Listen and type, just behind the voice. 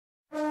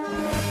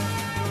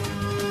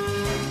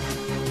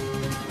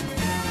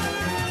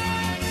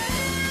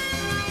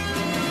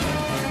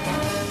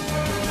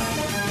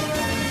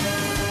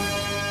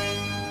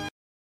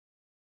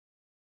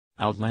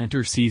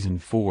Outlander Season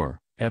 4,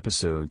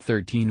 Episode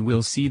 13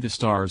 will see the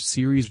Starz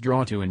series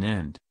draw to an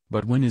end,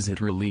 but when is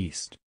it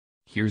released?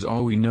 Here's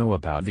all we know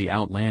about the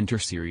Outlander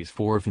Series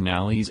 4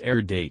 finale's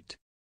air date.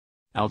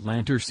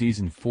 Outlander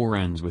Season 4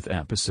 ends with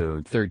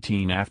Episode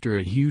 13 after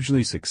a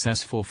hugely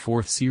successful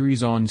fourth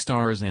series on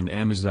Starz and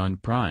Amazon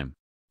Prime.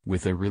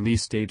 With a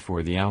release date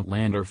for the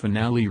Outlander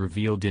finale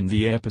revealed in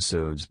the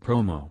episode's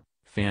promo,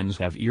 fans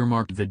have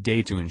earmarked the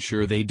day to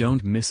ensure they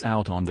don't miss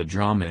out on the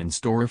drama in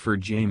store for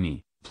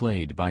Jamie,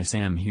 played by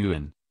Sam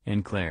Heughan,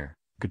 and Claire,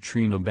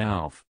 Katrina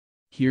Balfe.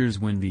 Here's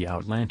when the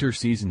Outlander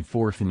Season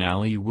 4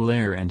 finale will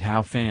air and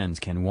how fans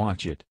can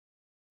watch it.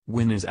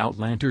 When is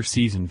Outlander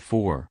Season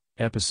 4,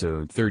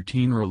 Episode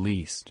 13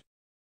 released?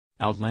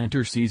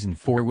 Outlander Season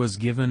 4 was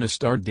given a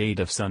start date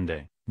of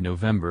Sunday,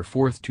 November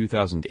 4,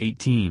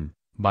 2018,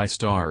 by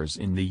Starz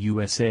in the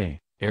USA,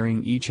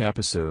 airing each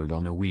episode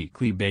on a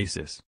weekly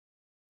basis.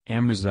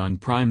 Amazon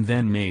Prime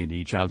then made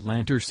each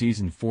Outlander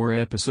Season 4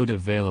 episode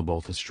available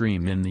to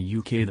stream in the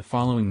UK the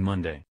following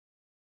Monday.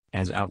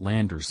 As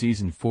Outlander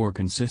Season 4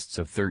 consists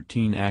of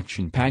 13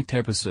 action-packed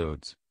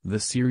episodes, the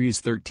series'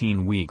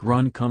 13-week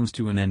run comes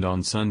to an end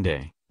on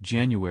Sunday,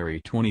 January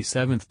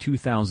 27,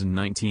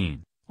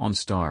 2019, on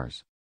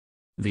Starz.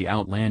 The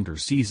Outlander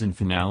season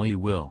finale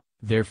will,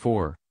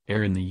 therefore,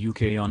 air in the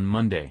UK on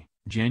Monday,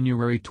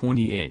 January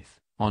 28,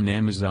 on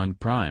Amazon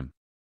Prime.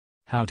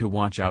 How to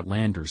watch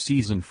Outlander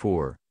Season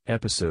 4,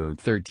 Episode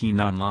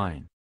 13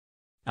 online.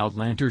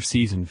 Outlander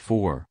Season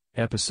 4,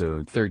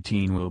 Episode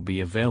 13 will be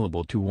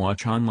available to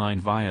watch online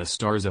via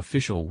Starz'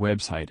 official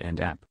website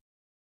and app.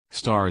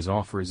 Starz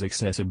offers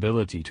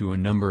accessibility to a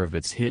number of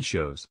its hit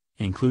shows,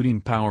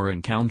 including Power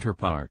and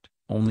Counterpart,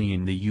 only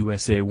in the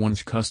USA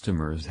once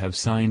customers have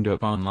signed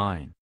up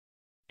online.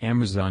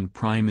 Amazon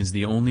Prime is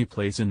the only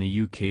place in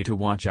the UK to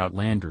watch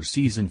Outlander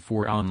Season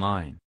 4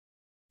 online.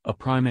 A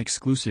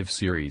Prime-exclusive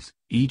series,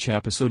 each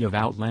episode of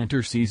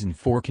Outlander Season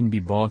 4 can be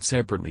bought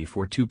separately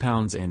for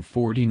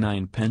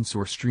 £2.49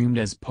 or streamed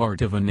as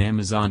part of an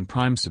Amazon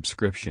Prime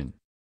subscription.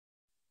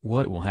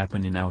 What will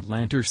happen in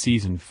Outlander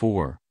Season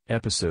 4,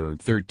 Episode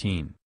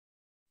 13?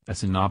 A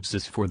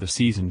synopsis for the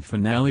season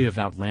finale of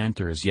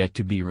Outlander is yet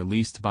to be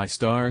released by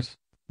Starz,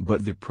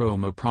 but the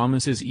promo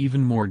promises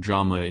even more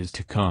drama is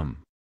to come.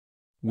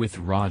 With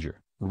Roger,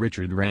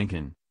 Richard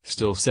Rankin,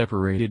 still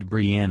separated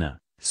Brianna,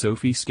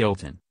 Sophie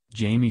Skelton,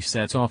 Jamie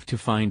sets off to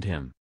find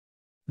him.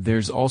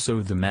 There's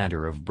also the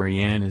matter of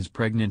Brianna's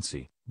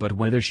pregnancy, but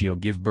whether she'll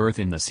give birth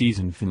in the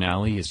season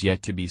finale is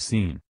yet to be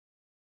seen.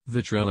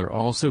 The trailer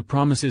also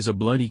promises a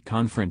bloody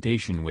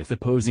confrontation with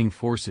opposing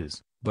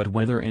forces, but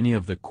whether any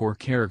of the core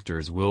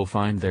characters will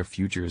find their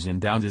futures in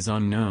doubt is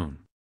unknown.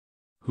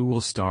 Who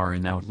will star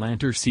in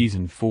Outlander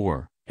Season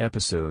 4,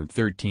 Episode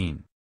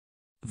 13?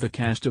 The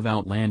cast of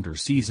Outlander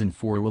Season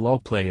 4 will all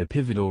play a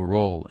pivotal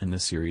role in the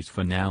series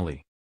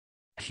finale.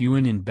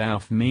 Heughan and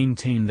Balfe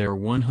maintain their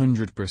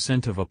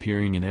 100% of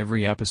appearing in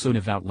every episode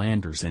of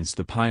Outlander since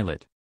the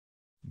pilot.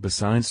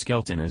 Besides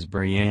Skelton as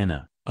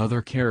Brianna,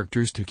 other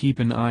characters to keep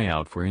an eye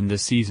out for in the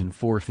Season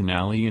 4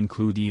 finale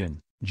include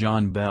Ian,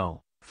 John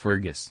Bell,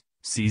 Fergus,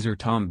 Caesar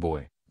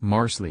Tomboy,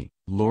 Marsley,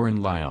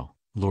 Lauren Lyle,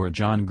 Laura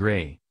John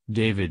Gray,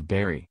 David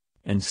Barry,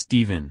 and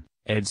Stephen,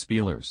 Ed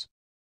Spielers.